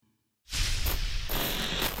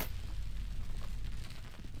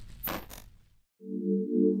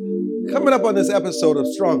Coming up on this episode of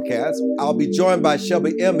Strongcast, I'll be joined by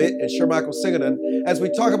Shelby Emmett and Shermichael Singerton as we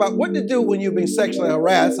talk about what to do when you're being sexually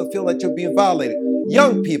harassed or feel that you're being violated.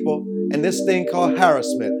 Young people and this thing called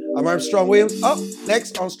harassment. I'm Armstrong Williams. Up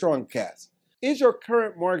next on Strongcast. Is your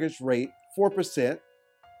current mortgage rate 4%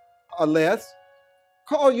 or less?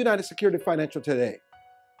 Call United Security Financial today.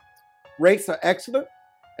 Rates are excellent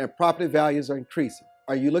and property values are increasing.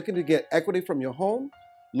 Are you looking to get equity from your home,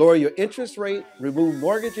 lower your interest rate, remove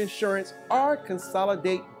mortgage insurance, or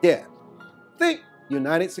consolidate debt? Think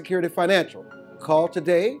United Security Financial. Call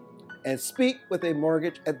today and speak with a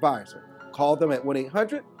mortgage advisor. Call them at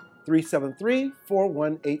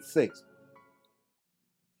 1-800-373-4186.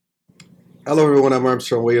 Hello, everyone. I'm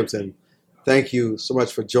Armstrong Williams, and thank you so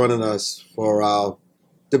much for joining us for our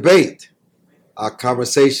debate, our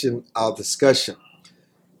conversation, our discussion.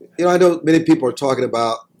 You know, I know many people are talking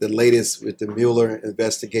about the latest with the Mueller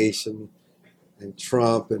investigation and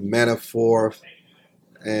Trump and Manafort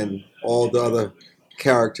and all the other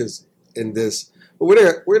characters in this. But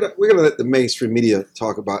we're going to let the mainstream media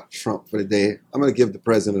talk about Trump for the day. I'm going to give the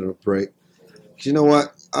president a break. You know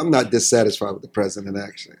what? I'm not dissatisfied with the president,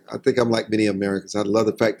 actually. I think I'm like many Americans. I love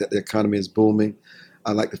the fact that the economy is booming.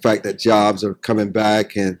 I like the fact that jobs are coming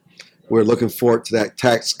back, and we're looking forward to that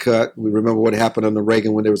tax cut. We remember what happened under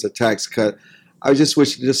Reagan when there was a tax cut. I just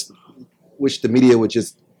wish the media would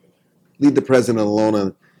just leave the president alone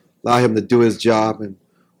and allow him to do his job and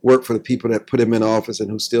work for the people that put him in office and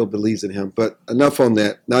who still believes in him. But enough on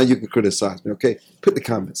that. Now you can criticize me, okay? Put the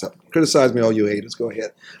comments up. Criticize me, all you haters. Go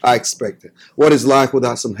ahead. I expect it. What is life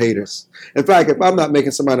without some haters? In fact, if I'm not making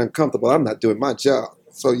somebody uncomfortable, I'm not doing my job.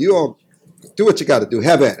 So you all do what you got to do.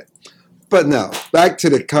 Have at it. But now, back to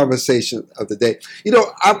the conversation of the day.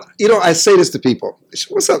 I say this to people.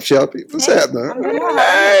 What's up, Shelby? What's happening?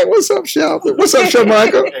 Hey, what's up, Shelby? What's up,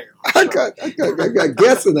 Shermichael? I got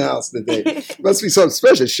guests in the house today. Must be something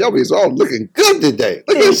special. Shelby's all looking good today.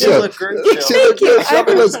 Look at Shelby. She looks good.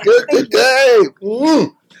 Shelby looks good today.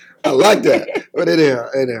 I like that. But anyhow,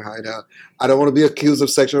 I don't want to be accused of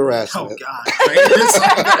sexual harassment. Oh, God.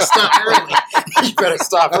 You better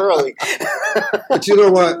stop early. But you know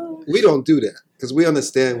what? We don't do that because we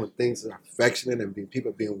understand when things are affectionate and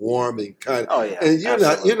people being warm and kind. Oh, yeah. And you're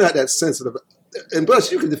not that sensitive. And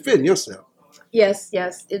plus, you can defend yourself. Yes.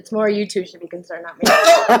 It's more you two should be concerned, not me.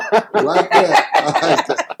 I like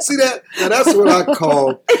that. See that? Now that's what I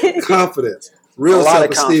call confidence, real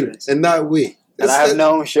self-esteem, and not weak. And I have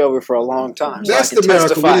known Shelby for a long time. That's so the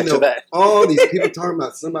America. We know that. all these people talking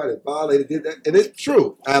about somebody violated, did that, and it's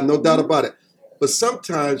true. I have no doubt about it. But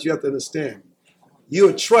sometimes you have to understand, you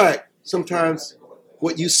attract sometimes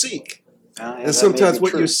what you seek, and sometimes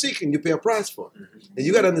what you're seeking, you pay a price for. Mm-hmm. And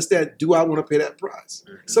you got to understand: do I want to pay that price?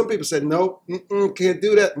 Mm-hmm. Some people say, "No, can't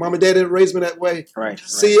do that. Mom and Dad didn't raise me that way." Right.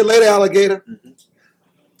 See you later, alligator. Mm-hmm.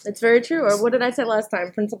 It's very true. Or what did I say last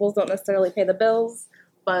time? Principles don't necessarily pay the bills.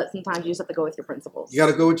 But sometimes you just have to go with your principles. You got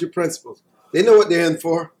to go with your principles. They know what they're in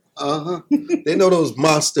for. They know those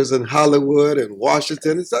monsters in Hollywood and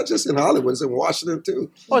Washington. It's not just in Hollywood. It's in Washington,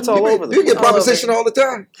 too. Well, it's all over the You get proposition all the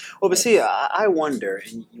time. Well, but see, I wonder,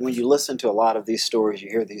 and when you listen to a lot of these stories,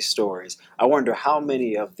 you hear these stories, I wonder how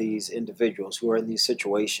many of these individuals who are in these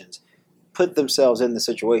situations put themselves in the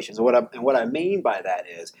situations. And what I mean by that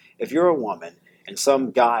is, if you're a woman and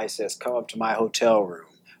some guy says, come up to my hotel room,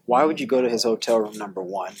 why would you go to his hotel room, number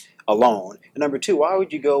one, alone? And number two, why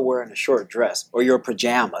would you go wearing a short dress or your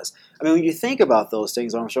pajamas? I mean, when you think about those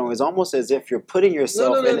things, Armstrong, it's almost as if you're putting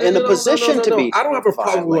yourself in a position to be. I don't have a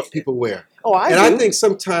problem with what people wear. Oh, I do. And I think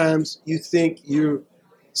sometimes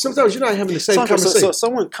sometimes you're not having the same conversation. So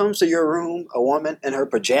someone comes to your room, a woman in her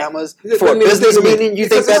pajamas, for a business meeting, you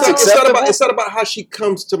think that's acceptable? It's not about how she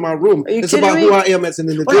comes to my room. It's about who I am as an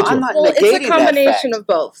individual. Well, it's a combination of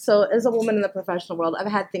both. So as a woman in the professional world, I've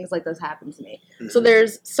had things like this happen to me. Mm-hmm. So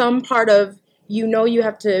there's some part of, you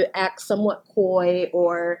have to act somewhat coy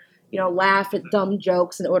or, laugh at dumb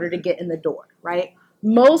jokes in order to get in the door, right?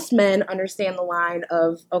 Most men understand the line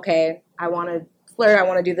of, okay, I want to flirt, I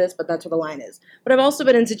want to do this, but that's where the line is. But I've also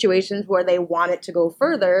been in situations where they want it to go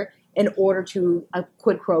further in order to a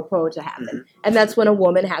quid pro quo to happen. Mm-hmm. And that's when a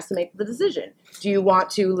woman has to make the decision. Do you want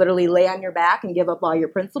to literally lay on your back and give up all your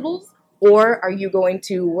principles? Or are you going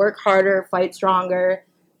to work harder, fight stronger,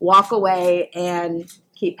 walk away, and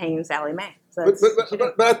keep paying Sally Mae? So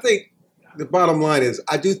but I think the bottom line is,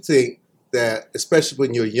 I do think that, especially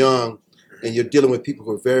when you're young, and you're dealing with people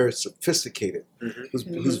who are very sophisticated,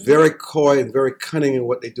 who's very coy and very cunning in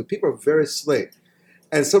what they do. People are very slick.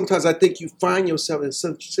 And sometimes I think you find yourself in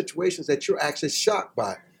some situations that you're actually shocked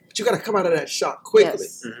by. But you got to come out of that shock quickly.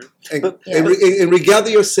 Yes. And regather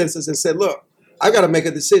your senses and say, look, I got to make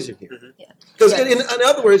a decision here. Mhm. Because Yes. in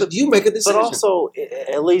other words, you make a decision. But also,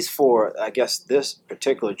 at least for, I guess, this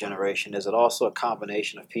particular generation, is it also a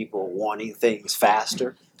combination of people wanting things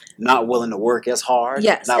faster, not willing to work as hard,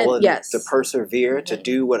 Yes, not and willing yes. to persevere, to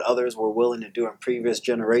do what others were willing to do in previous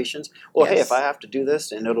generations? Well, hey, Yes. if I have to do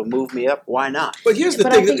this and it'll move me up, why not? But here's the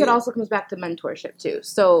But thing. I think it also comes back to mentorship too.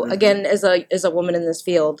 So Mhm. again, as a woman in this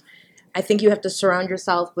field, I think you have to surround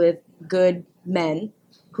yourself with good men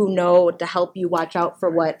who know to help you watch out for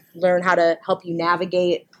what, learn how to help you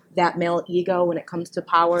navigate that male ego when it comes to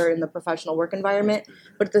power in the professional work environment.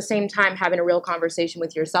 But at the same time, having a real conversation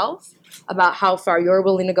with yourself about how far you're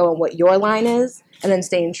willing to go and what your line is, and then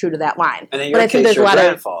staying true to that line. And in But your I think case, there's a your lot of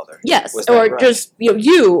grandfather. yes, was that or right? just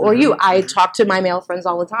you or you. Mhm, I mhm. talk to my male friends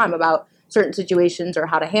all the time about certain situations or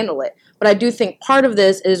how to handle it. But I do think part of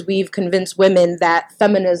this is we've convinced women that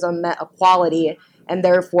feminism meant equality and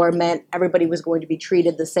therefore meant everybody was going to be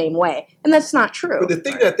treated the same way, and that's not true. But the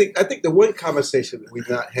thing that I think the one conversation that we've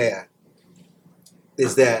not had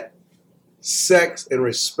is that sex and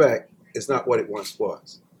respect is not what it once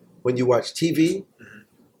was. When you watch TV,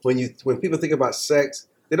 when people think about sex,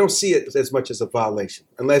 they don't see it as much as a violation,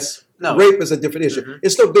 unless No. rape is a different issue. Mhm.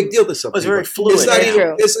 It's no big deal to some It's people. very fluid It's not now. even.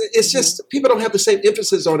 True. It's just people don't have the same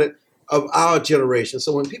emphasis on it of our generation.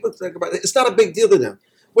 So when people think about it, it's not a big deal to them.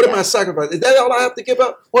 What am I sacrificing? Is that all I have to give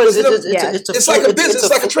up? Well, It's like a business, it's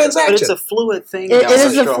like a transaction. But it's a fluid thing. It now, is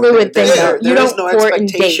a Strong. fluid thing, though. There You is don't no court and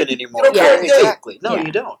expectation date. anymore. You don't court and date. Exactly. No, Yeah.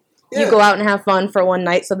 you don't. You go out and have fun for one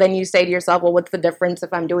night, so then you say to yourself, well, what's the difference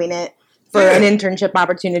if I'm doing it for Yeah. an internship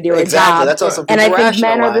opportunity or Exactly. a job? That's how some And people I think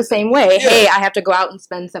men are the rationalize it. same way. Yeah. Hey, I have to go out and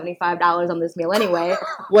spend $75 on this meal anyway.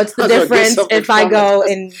 What's the I'm gonna get difference something if I from go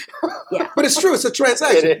it. and But it's true. It's a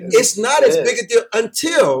transaction. It is. It's not It as is. big a deal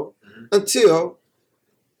until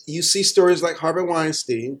you see stories like Harvey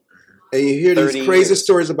Weinstein, and you hear these 30 crazy years.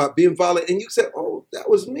 stories about being violent, and you say, "Oh, that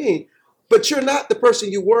was me." But you're not the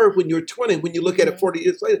person you were when you were 20. When you look at it 40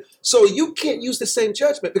 years later, so you can't use the same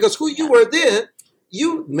judgment because who you were then,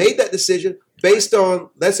 you made that decision based on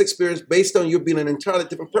less experience, based on you being an entirely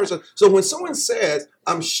different person. So when someone says,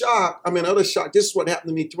 "I'm shocked," I'm another shocked. This is what happened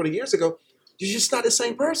to me 20 years ago. You're just not the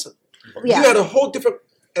same person. yeah. You had a whole different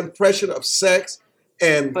impression of sex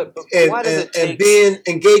and But and, why does and, it and take? being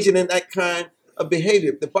engaging in that kind of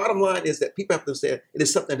behavior. The bottom line is that people have to understand it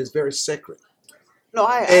is something that is very sacred. No,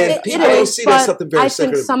 And It people don't is, see that but something very I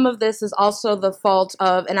think sacred. some of this is also the fault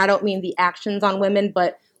of, and I don't mean the actions on women,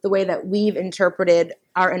 but the way that we've interpreted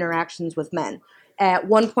our interactions with men. At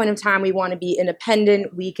one point of time, we want to be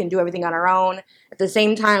independent. We can do everything on our own. At the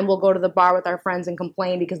same time, we'll go to the bar with our friends and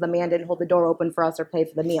complain because the man didn't hold the door open for us or pay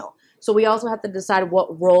for the meal. So we also have to decide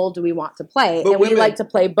what role do we want to play. But And we women- like to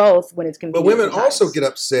play both when it's But convenient. women sometimes. also get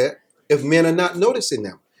upset if men are not noticing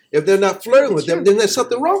them. If they're not flirting with them, then there's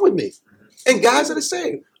something wrong with me. And guys are the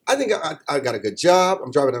same. I think I got a good job.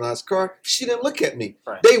 I'm driving a nice car. She didn't look at me.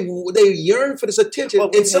 Right. They yearn for this attention. Well,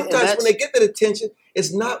 and sometimes that's- when they get that attention,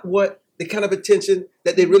 it's not what the kind of attention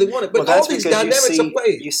that they really wanted. But Well, all that's these because dynamics are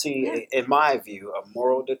played. you see, in my view, a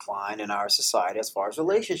moral decline in our society as far as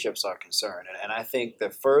relationships are concerned. And I think the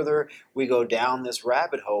further we go down this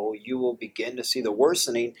rabbit hole, you will begin to see the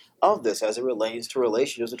worsening of this as it relates to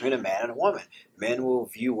relationships between a man and a woman. Men will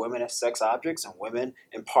view women as sex objects, and women,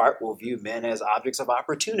 in part, will view men as objects of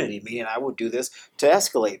opportunity. Meaning, I will do this to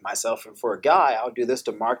escalate myself, and for a guy, I'll do this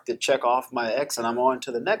to mark the check off my ex, and I'm on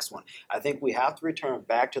to the next one. I think we have to return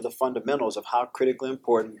back to the fundamentals of how critically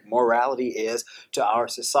important morality is to our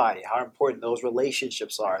society, how important those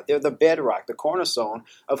relationships are. They're the bedrock, the cornerstone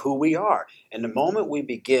of who we are. And the moment we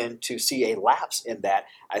begin to see a lapse in that,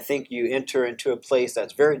 I think you enter into a place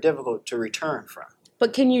that's very difficult to return from.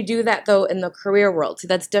 But can you do that though in the career world? See,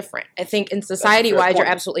 that's different. I think in society wise, you're point.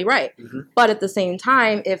 absolutely right. Mhm. But at the same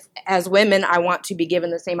time, if as women I want to be given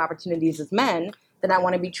the same opportunities as men, then I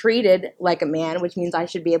want to be treated like a man, which means I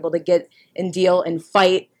should be able to get and deal and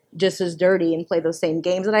fight just as dirty and play those same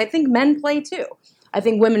games. And I think men play too. I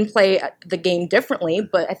think women play the game differently,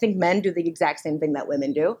 but I think men do the exact same thing that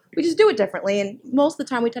women do. We just do it differently, and most of the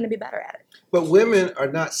time we tend to be better at it. But women are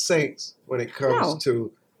not saints when it comes No.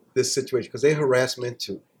 to this situation because they harass men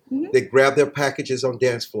too. Mhm. They grab their packages on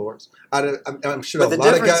dance floors. I'm sure But a the lot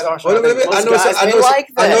of difference, guys. Arsha, Wait a minute, most I know it's guys I know may it's like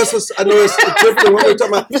I know that. it's I know it's different than what we're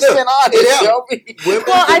talking about. Just being honest, it happens. Shelby. Women,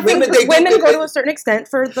 Well, I think they women get- go to a certain extent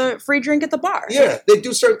for the free drink at the bar. Yeah, they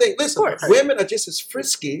do certain things. Listen, course. women are just as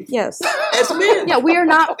frisky Yes. as men. Yeah, we are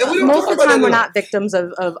not. And we don't Most talk of the about time, that we're enough. not victims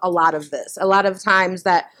of a lot of this. A lot of times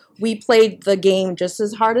that we played the game just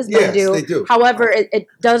as hard as men Yes, do. they do. However, it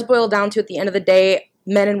does boil down to at the end of the day,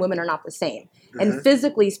 men and women are not the same. Mm-hmm. And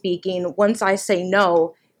physically speaking, once I say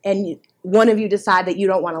no, and one of you decide that you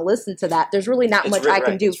don't want to listen to that, there's really not much I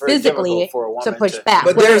can do physically to push back.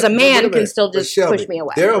 But whereas a man minute, can still just Shelby, push me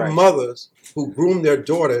away. There are mothers who groom their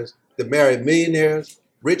daughters to marry millionaires,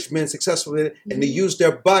 rich men, successful men, and they use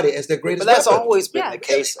their body as their greatest But that's weapon. always been the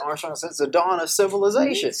case, Armstrong, since the dawn of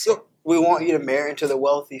civilization. So, we want you to marry into the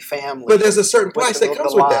wealthy family. but there's a certain price that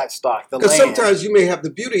comes with that. Livestock, the Because land. sometimes you may have the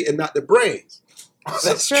beauty and not the brains.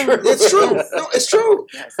 That's true. It's true. No, it's true.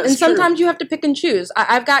 And sometimes you have to pick and choose.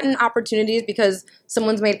 I've gotten opportunities because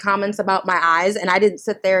someone's made comments about my eyes, and I didn't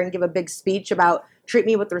sit there and give a big speech about treat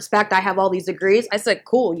me with respect. I have all these degrees. I said,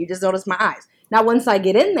 cool, you just noticed my eyes. Now, once I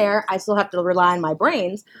get in there, I still have to rely on my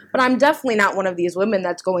brains, but I'm definitely not one of these women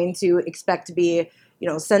that's going to expect to be,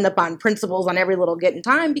 send up on principles on every little get in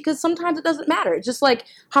time, because sometimes it doesn't matter. It's just like,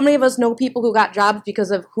 how many of us know people who got jobs because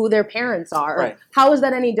of who their parents are? Right. How is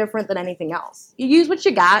that any different than anything else? You use what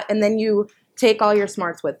you got, and then you take all your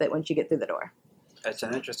smarts with it once you get through the door. That's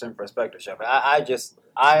an interesting perspective, Shepard.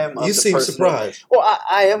 I am. You seem surprised. Well,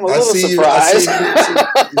 I am a little surprised.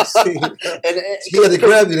 You had to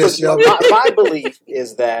grab me this, Shelby. My belief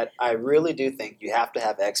is that I really do think you have to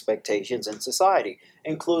have expectations in society,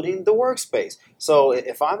 including the workspace. So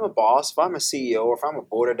if I'm a boss, if I'm a CEO, or if I'm a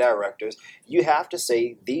board of directors, you have to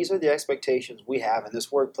say, these are the expectations we have in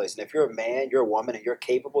this workplace. And if you're a man, you're a woman, and you're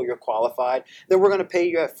capable, you're qualified, then we're going to pay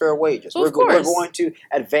you at fair wages. Well, we're going to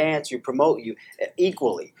advance you, promote you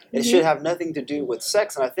equally. It should have nothing to do with sex.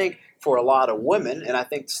 And I think for a lot of women, and I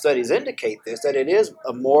think studies indicate this, that it is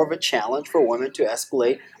more of a challenge for women to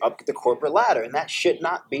escalate up the corporate ladder. And that should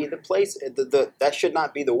not be the place, that should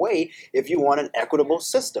not be the way if you want an equitable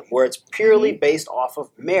system where it's purely based off of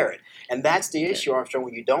merit. And that's the issue, Armstrong.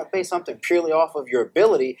 When you don't base something purely off of your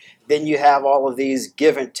ability, then you have all of these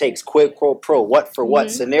give and takes, quid pro quo, what for what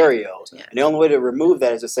scenarios. Yeah. And the only way to remove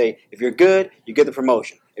that is to say, if you're good, you get the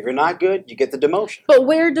promotion. If you're not good, you get the demotion. But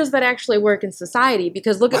where does that actually work in society?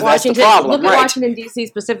 Because look at Washington. Look at Washington D.C.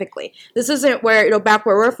 specifically. This isn't where back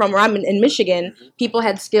where we're from. Where I'm in Michigan, people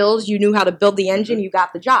had skills. You knew how to build the engine. You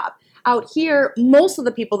got the job. Out here, most of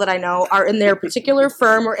the people that I know are in their particular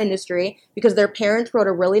firm or industry because their parents wrote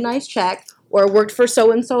a really nice check or worked for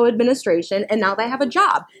so-and-so administration, and now they have a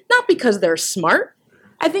job. Not because they're smart.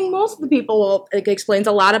 I think most of the people, it explains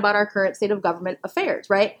a lot about our current state of government affairs,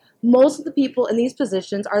 right? Most of the people in these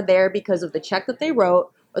positions are there because of the check that they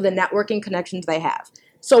wrote or the networking connections they have.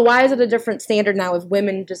 So why is it a different standard now if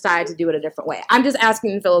women decide to do it a different way? I'm just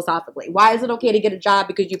asking philosophically. Why is it okay to get a job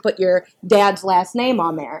because you put your dad's last name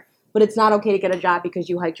on there, but it's not okay to get a job because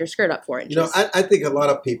you hiked your skirt up 4 inches? I think a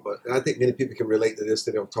lot of people, and I think many people can relate to this,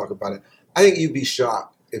 they don't talk about it. I think you'd be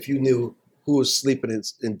shocked if you knew who was sleeping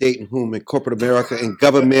and dating whom in corporate America, in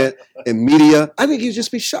government, in media. I think you'd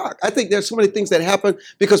just be shocked. I think there's so many things that happen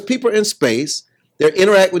because people are in space, they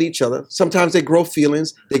interact with each other. Sometimes they grow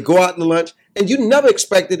feelings. They go out to lunch, and you never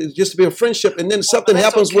expected it just to be a friendship, and then something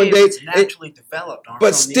happens one day. It's naturally developed.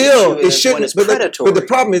 But still, it shouldn't. But the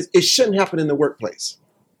problem is, it shouldn't happen in the workplace.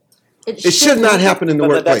 It should not happen in the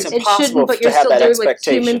workplace. It shouldn't, but you're still doing with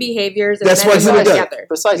human behaviors. And that's what human does.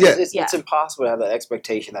 Precisely. Yeah. It's impossible to have that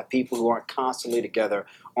expectation that people who aren't constantly together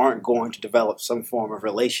aren't going to develop some form of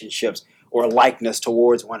relationships or likeness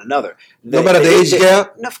towards one another. No matter the age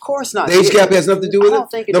gap? Of course not. The age gap has nothing to do with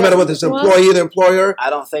it? No matter whether it's employee or the employer? I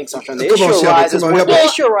don't think so. The issue arises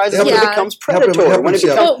when it becomes predatory.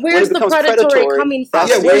 Where's the predatory coming from?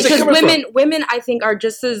 Because women, I think, are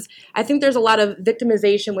just as... I think there's a lot of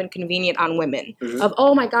victimization when convenient on women. Of,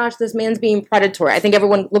 oh my gosh, this man's being predatory. I think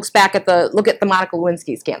everyone looks back at the Monica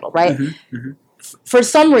Lewinsky scandal, right? For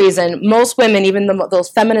some reason, most women, even those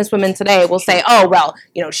feminist women today, will say, oh, well,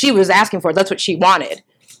 she was asking for it. That's what she wanted.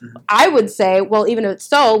 I would say, well, even if it's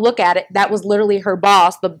so, look at it. That was literally her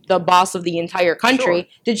boss, the boss of the entire country.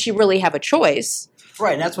 Sure. Did she really have a choice?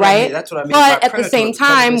 Right, that's what I mean. That's what I mean. But at the same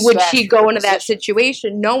time, would she go into that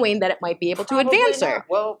situation knowing that it might be able to advance her?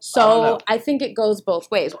 Well, so I think it goes both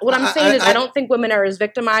ways. What I'm saying is I don't think women are as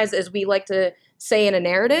victimized as we like to say in a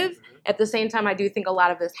narrative. At the same time, I do think a lot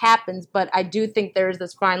of this happens, but I do think there's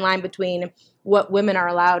this fine line between what women are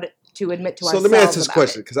allowed to admit to ourselves. So let me ask this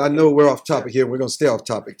question, because I know we're off topic here, and we're going to stay off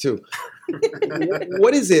topic too.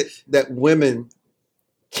 What is it that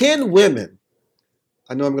can women,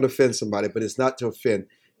 I know I'm going to offend somebody, but it's not to offend,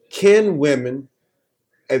 can women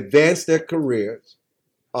advance their careers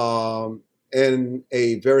in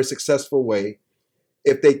a very successful way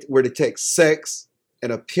if they were to take sex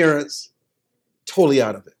and appearance totally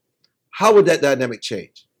out of it? How would that dynamic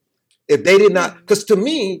change? If they did not, because to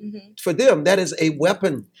me, for them, that is a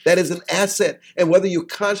weapon. That is an asset. And whether you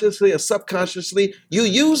consciously or subconsciously, you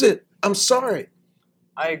use it. I'm sorry.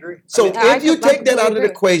 I agree. So if you take that out of the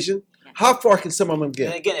equation, How far can some of them And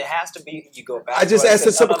get? again, it has to be. You go back. I just to what asked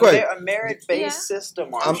a said, simple question. A merit-based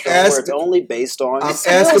system, Armstrong, I'm where it's asking- only based on. I'm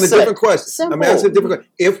skill asking a set. different question. Simple. I'm asking a different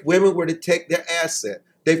question. If women were to take their asset,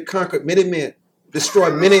 they've conquered many men,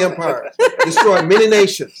 destroyed many empires, destroyed many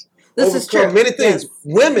nations, This is overcome true. many things. Yes.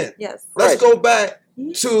 Women. Yes. Let's Right. go back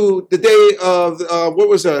to the day of what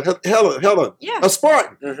was that? Helen, Yeah. a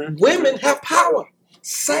Spartan. Mhm. Women have power.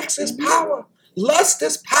 Sex is power. Lust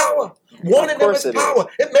is power. Wanting them course is it power.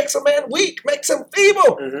 It makes a man weak, makes him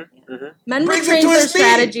feeble. Mhm. Mhm. Men will Brings it change to their his knee.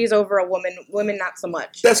 strategies over a woman. Women not so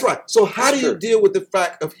much. That's right. So how That's do you true. deal with the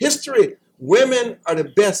fact of history? Women are the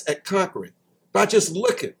best at conquering by just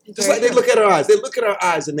looking. Just Very like they true. look at our eyes. They look at our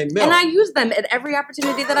eyes and they melt. And I use them at every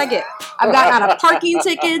opportunity that I get. I've gotten out of parking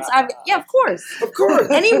tickets. Yeah, of course. Of course.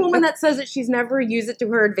 Any woman that says that she's never used it to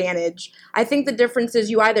her advantage, I think the difference is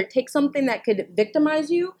you either take something that could victimize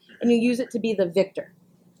you and you use it to be the victor.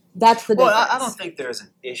 That's the Well, difference. I don't think there's an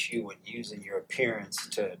issue with using your appearance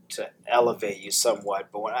to elevate you somewhat,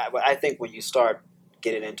 but I think when you start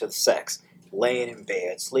getting into the sex, laying in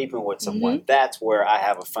bed, sleeping with someone, that's where I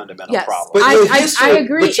have a fundamental Yes, problem. But your history- I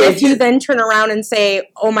agree. but your If you his- then turn around and say,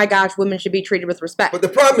 "Oh my gosh, women should be treated with respect," But the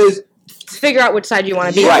problem is figure out which side you want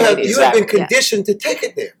to be. you, Right, have, you have been exactly. conditioned to take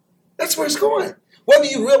it there. That's where it's going. Whether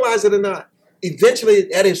you realize it or not, eventually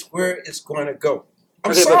that is where it's going to go.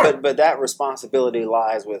 I'm Okay, sorry. but that responsibility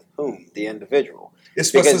lies with whom? The individual.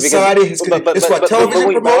 It's what because- society has but- it's what but television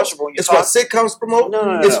when you- promotes. when you It's talk- what sitcoms promote. No,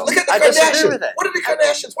 no, no, It's, no. look at the I disagree Kardashians. with that. What are the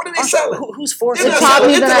Kardashians? What are they selling? Who's They're forcing? not The selling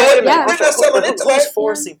talking that intellect. yeah. They're not selling Who's intellect.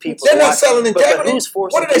 forcing people? They're to not watch- selling integrity. who's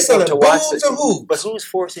forcing What are they people selling? to watch Booze the- and who? But who's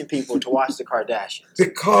forcing people to watch the Kardashians?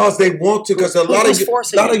 Because they want to. Because a lot Who's of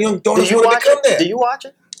forcing lot of you? young Do daughters you want to watch become it? that. Do you watch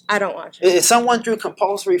it? I don't watch it. Is someone through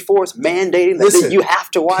compulsory force mandating that Listen, you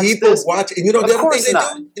have to watch People this? watch, and you know Of the other thing course they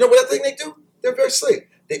not. do. You know what other thing they do? They're very slick.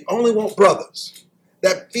 They only want brothers.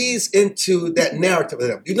 That feeds into that narrative of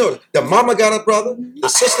them. You know, the mama got a brother, the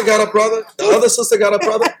sister got a brother, the other sister got a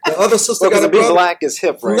brother, the other sister Well, got because a to be brother. black is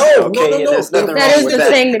hip right No, now, no, okay? no, And no. there's nothing That That wrong is with the that.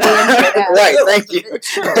 thing to be into. Right, thank you.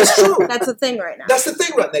 It's true. It's true. That's the thing right now. That's the thing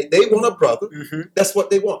right now. They want a brother. Mhm. That's what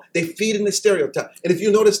they want. They feed in the stereotype. And if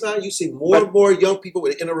you notice now, you see more and more young people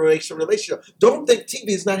with interracial relationships. Don't think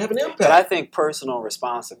TV is not having an But I impact. think personal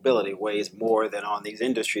responsibility weighs more than on these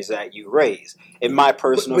industries that you raise. In my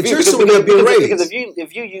personal But view, you're assuming they're being raised. because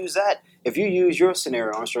if you use that, if you use your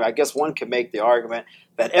scenario, I'm sure I guess one could make the argument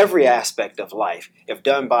that every aspect of life, if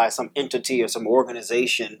done by some entity or some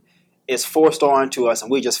organization, is forced on to us, and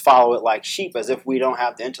we just follow it like sheep, as if we don't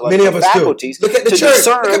have the Many intellectual of us faculties do. Look at the to church.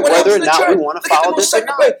 discern Look at what whether or happens in the not we church. want to Look at follow the this or most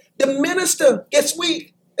not. sacred way. The minister gets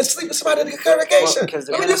weak and sleep with somebody in the congregation. Because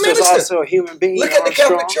the I mean, minister is also a human being. Look at the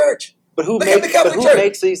Catholic Armstrong. Church. But who Look at the makes Catholic Church.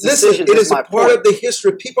 makes these Listen, decisions? it is is a my part point. of the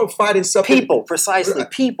history. People fighting something. People, precisely,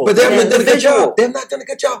 people. But they haven't done a good individual. job. They have not done a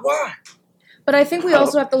good job. Why? But I think we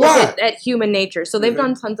also have to look Why? at human nature. So they've Mhm.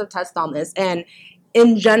 done tons of tests on this, and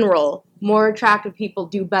in general, more attractive people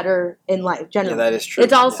do better in life. Yeah, Generally, that is true.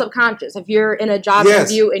 it's all Yeah. subconscious. If you're in a job Yes,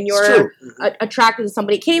 interview and it's you're true. attracted to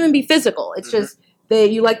somebody, it can't even be physical. It's Mhm. just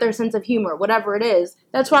you like their sense of humor, whatever it is.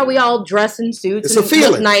 That's why we all dress in suits It's a and look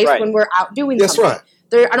feeling. nice Right. when we're out doing That's something.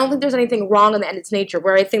 right. I don't think there's anything wrong in that in its nature.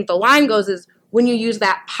 Where I think the line goes is when you use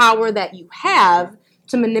that power that you have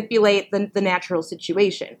to manipulate the natural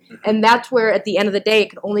situation. And that's where, at the end of the day, it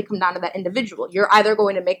can only come down to that individual. You're either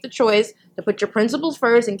going to make the choice to put your principles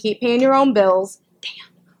first and keep paying your own bills,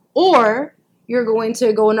 or you're going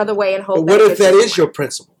to go another way and hope. But what it if that gets is your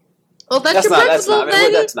principle? well, that's your not. principle, I mean,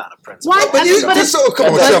 then. that's not a principle. Why- But you but just it's- so come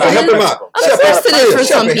on, but Shepard, it help is- him out. Of Shepard, course it is for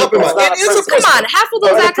some Shepard, help him people. out. It's not It a is a principle. Come principle. on, half of those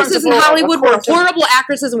But the actresses in principle, Hollywood were according to- horrible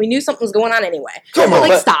actresses, and we knew something was going on anyway. Come on.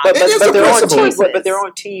 Like, stop. It is a they're on principle. TV, but they're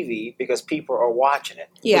on TV because people are watching it.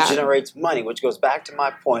 Yeah. It generates money, which goes back to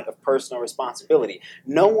my point of personal responsibility.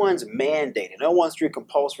 No one's mandated. No one's through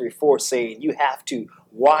compulsory force saying you have to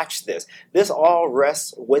watch this. This all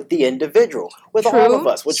rests with the individual, with True. all of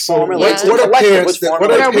us, which So form what- relates what to are collective, parents which that- form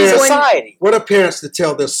what are relates to parents- society. What are parents to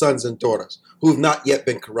tell their sons and daughters who've not yet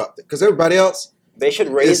been corrupted? Because everybody else. They should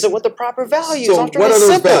raise Yes. them with the proper values. So Armstrong. what are It's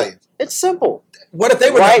those simple. values? It's simple. What if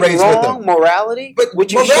they were Right, not raised wrong, with them? morality, But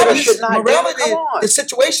which you should or morality, should not morality do. Come on. is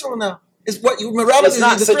situational now. It's what you morality It's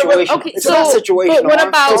not is the situational. Okay, It's so not situational, but what Armstrong.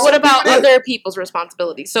 about It's something other people's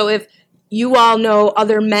responsibilities? So if you all know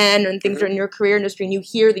other men and things are in your career industry and you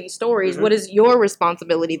hear these stories, Mhm. what is your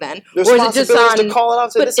responsibility then? The Or is it just responsibility on? is to call it out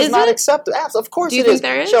and say but this is is not it? acceptable. Of course Do you it think is.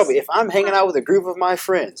 there is? Shelby, if I'm hanging out with a group of my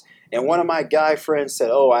friends and one of my guy friends said,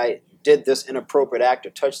 "Oh, I did this inappropriate act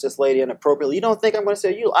or touched this lady inappropriately," you don't think I'm going to say,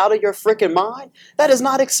 "Are you out of your freaking mind? That is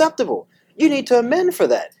not acceptable. You need to amend for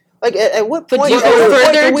that." Like at what But point? do you At what go point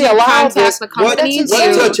further do we to allow contact this? the What, company That's what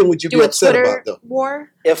insane. touching would you be do a upset Twitter about, though?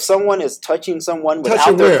 war? If someone is touching someone without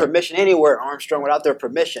Touching their where? permission anywhere, Armstrong, without their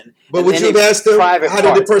permission, But in would you any have asked them, private how did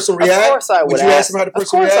the parts, person of react? course I would you ask. ask them how the Of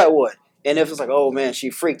person course react? I would. And if it's like, oh man,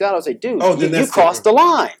 she freaked out, I would say, dude, Oh, then you that's crossed the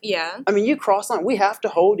line. Yeah. I mean, you crossed the line. We have to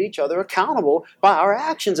hold each other accountable by our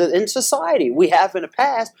actions in society. We have in the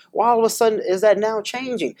past. Why all of a sudden is that now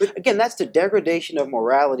changing? Again, that's the degradation of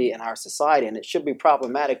morality in our society, and it should be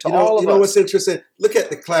problematic to all of You know us. what's interesting? Look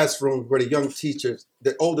at the classroom where the young teachers,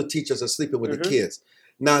 the older teachers are sleeping with the kids.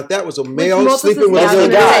 Now, if that was a male Which sleeping with yeah, a young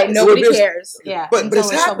guy, guy, it nobody would be- cares. Yeah. But until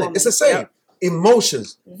it's a happening. woman. It's the same. Yep.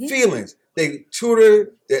 Emotions, feelings. They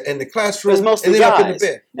tutor in the classroom, It's mostly and then up in the guys,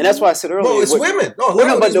 bed. and that's why I said earlier. No, it's with- women. No, Well,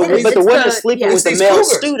 no, literally, but it's the, women. but the It's women the- sleeping yeah. with It's the these male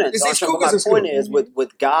cougars. students. It's these Armstrong, cougars my in point school. is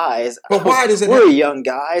with guys. But why does it We're happen? young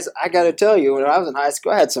guys. I got to tell you, when I was in high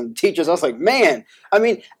school, I had some teachers. I was like, man. I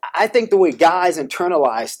mean, I think the way guys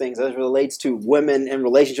internalize things as it relates to women and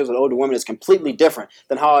relationships with older women is completely different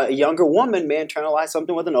than how a younger woman may internalize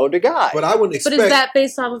something with an older guy. But I wouldn't But expect. is that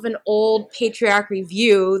based off of an old patriarchy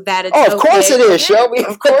view that it's Oh, of course okay? it is, Shelby.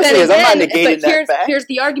 Of But course then it is. I'm not again, negating but that fact. here's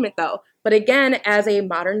the argument though. But again, as a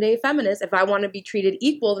modern day feminist, if I want to be treated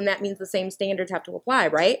equal, then that means the same standards have to apply,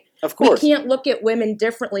 right? Of course. We can't look at women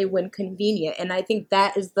differently when convenient. And I think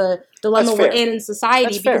that is the dilemma That's we're fair. in society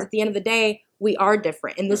That's because fair. at the end of the day, we are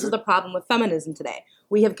different. And this is the problem with feminism today.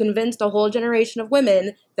 We have convinced a whole generation of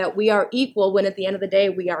women that we are equal when at the end of the day,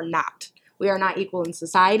 we are not. We are not equal in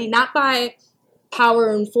society, not by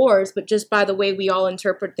power and force, but just by the way we all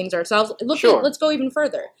interpret things ourselves. Sure. Let's go even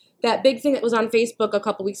further. That big thing that was on Facebook a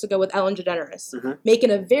couple weeks ago with Ellen DeGeneres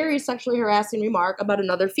making a very sexually harassing remark about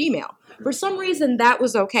another female. For some reason, that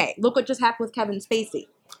was okay. Look what just happened with Kevin Spacey.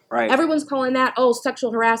 Right. Everyone's calling that,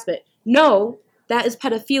 sexual harassment. No, that is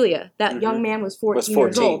pedophilia. That young man was 14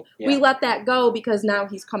 years old. yeah. We let that go because now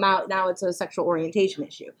he's come out. Now it's a sexual orientation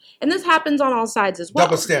issue. And this happens on all sides as well.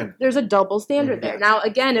 Double standard. There's a double standard there. Yeah. Now,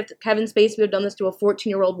 again, if Kevin Spacey would have done this to a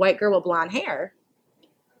 14-year-old white girl with blonde hair,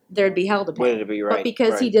 there'd be hell to pay. Would it be right? But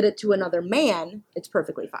because he right. did it to another man, it's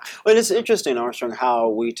perfectly fine. Well, it's interesting, Armstrong, how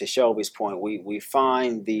we, to Shelby's point, we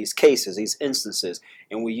find these cases, these instances,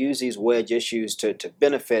 and we use these wedge issues to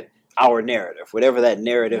benefit our narrative, whatever that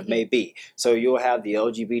narrative may be. So you'll have the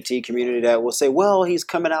LGBT community that will say, well, he's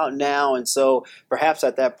coming out now, and so perhaps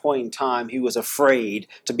at that point in time he was afraid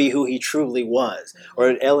to be who he truly was.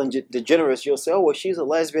 Or Ellen DeGeneres, you'll say, oh, well, she's a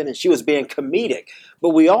lesbian and she was being comedic. But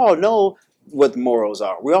we all know what morals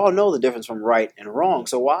are. We all know the difference from right and wrong.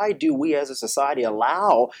 So why do we as a society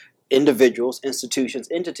allow individuals, institutions,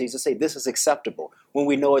 entities to say this is acceptable when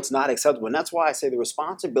we know it's not acceptable? And that's why I say the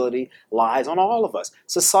responsibility lies on all of us,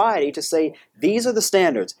 society, to say these are the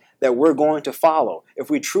standards that we're going to follow if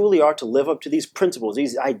we truly are to live up to these principles,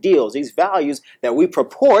 these ideals, these values that we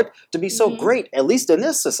purport to be so great, at least in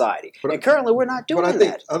this society. But and currently we're not doing But I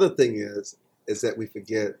think that. the other thing is that we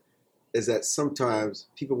forget is that sometimes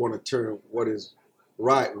people want to turn what is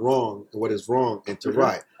right wrong and what is wrong into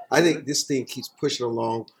right. I think this thing keeps pushing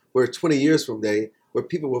along where 20 years from today, where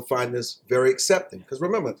people will find this very accepting. Because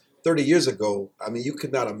remember, 30 years ago, I mean, you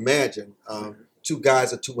could not imagine two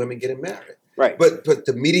guys or two women getting married. Right. But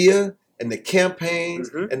the media and the campaigns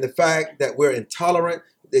and the fact that we're intolerant,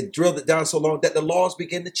 they drilled it down so long that the laws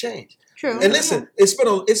begin to change. True. And listen, it's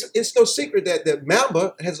no secret that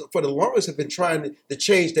Mamba has for the longest have been trying to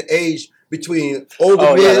change the age between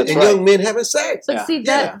older men that's and right. young men having sex. But Yeah. see,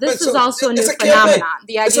 that this But is so also a new it's a campaign. phenomenon.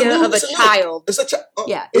 The It's a idea new- of a it's a new- child. It's a child.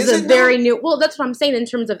 Yeah, is it's a it very now? new. Well, that's what I'm saying in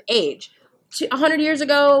terms of age. 100 years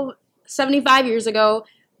ago, 75 years ago,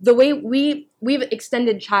 the way we've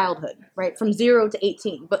extended childhood, right, from 0 to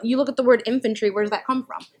 18. But you look at the word infantry, where does that come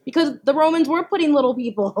from? Because the Romans were putting little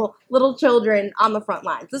people, little children on the front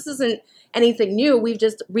lines. This isn't anything new. We've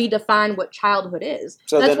just redefined what childhood is.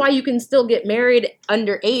 So that's then- why you can still get married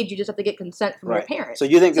underage. You just have to get consent from your parents. So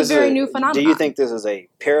you think It's this a very is new Do phenomenon. you think this is a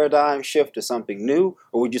paradigm shift to something new,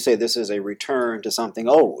 or would you say this is a return to something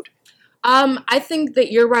old? I think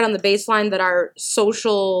that you're right on the baseline that our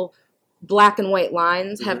social black and white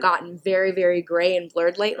lines have gotten very, very gray and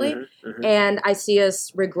blurred lately. And I see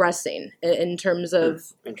us regressing in terms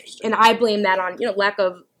of, Interesting. and I blame that on, lack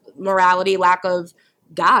of morality, lack of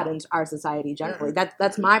God in our society generally.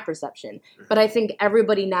 That's my perception. But I think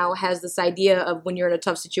everybody now has this idea of when you're in a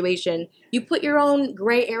tough situation, you put your own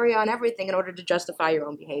gray area on everything in order to justify your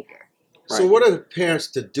own behavior. So what are the parents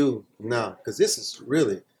to do now? Because this is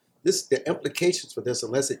really the implications for this,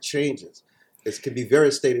 unless it changes, it can be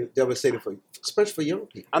very devastating especially for young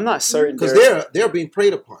people. I'm not certain Because there's- they're being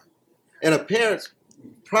preyed upon, and a parent's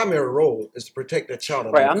primary role is to protect their child.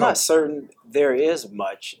 Right. I'm not certain there is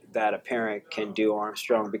much that a parent can do,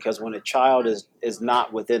 Armstrong, because when a child is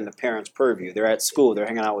not within the parent's purview, they're at school, they're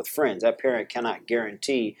hanging out with friends, that parent cannot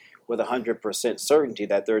guarantee with 100% certainty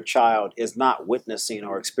that their child is not witnessing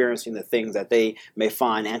or experiencing the things that they may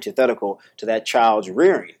find antithetical to that child's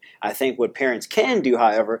rearing. I think what parents can do,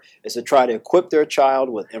 however, is to try to equip their child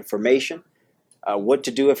with information, what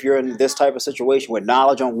to do if you're in this type of situation, with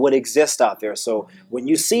knowledge on what exists out there. So when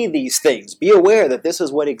you see these things, be aware that this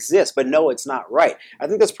is what exists, but no, it's not right. I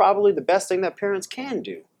think that's probably the best thing that parents can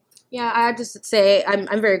do. Yeah, I just say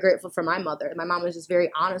I'm very grateful for my mother. My mom was just very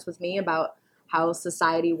honest with me about how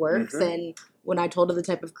society works. Mm-hmm. And when I told her the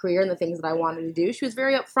type of career and the things that I wanted to do, she was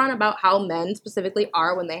very upfront about how men specifically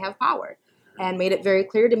are when they have power, and made it very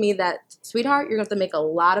clear to me that, sweetheart, you're going to have to make a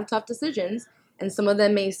lot of tough decisions. And some of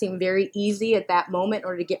them may seem very easy at that moment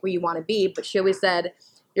or to get where you want to be. But she always said,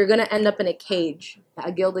 you're going to end up in a cage,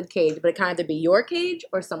 a gilded cage, but it can either be your cage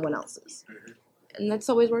or someone else's. And that's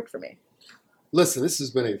always worked for me. Listen, this has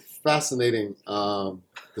been a fascinating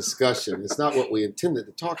discussion. It's not what we intended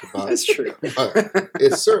to talk about. That's true. But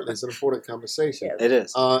it certainly is an important conversation. Yeah. It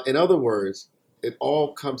is. In other words, it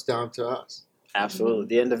all comes down to us. Absolutely.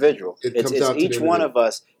 The individual. It It's comes down to each the one individual. of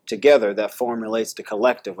us together that formulates the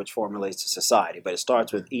collective, which formulates the society. But it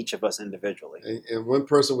starts with each of us individually. And one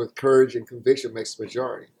person with courage and conviction makes the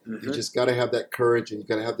majority. You Mhm. just got to have that courage, and you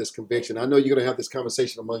got to have this conviction. I know you're going to have this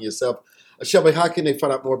conversation among yourself. Shelby, how can they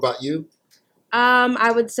find out more about you?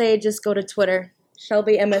 I would say just go to Twitter,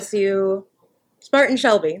 Shelby MSU, Spartan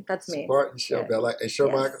Shelby. That's me. Spartan Shelby. I like. And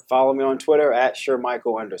Shermichael. Yes. Follow me on Twitter at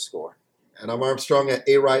 @SureMichael_. And I'm Armstrong at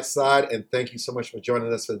A Right Side. And thank you so much for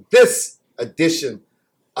joining us for this edition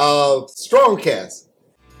of Strongcast.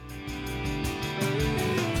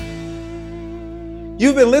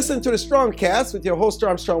 You've been listening to the Strongcast with your host,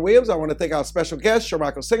 Armstrong Williams. I want to thank our special guests,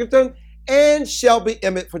 Shermichael Singleton and Shelby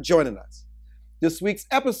Emmett, for joining us. This week's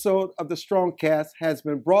episode of the Strongcast has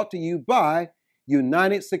been brought to you by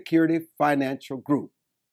United Security Financial Group.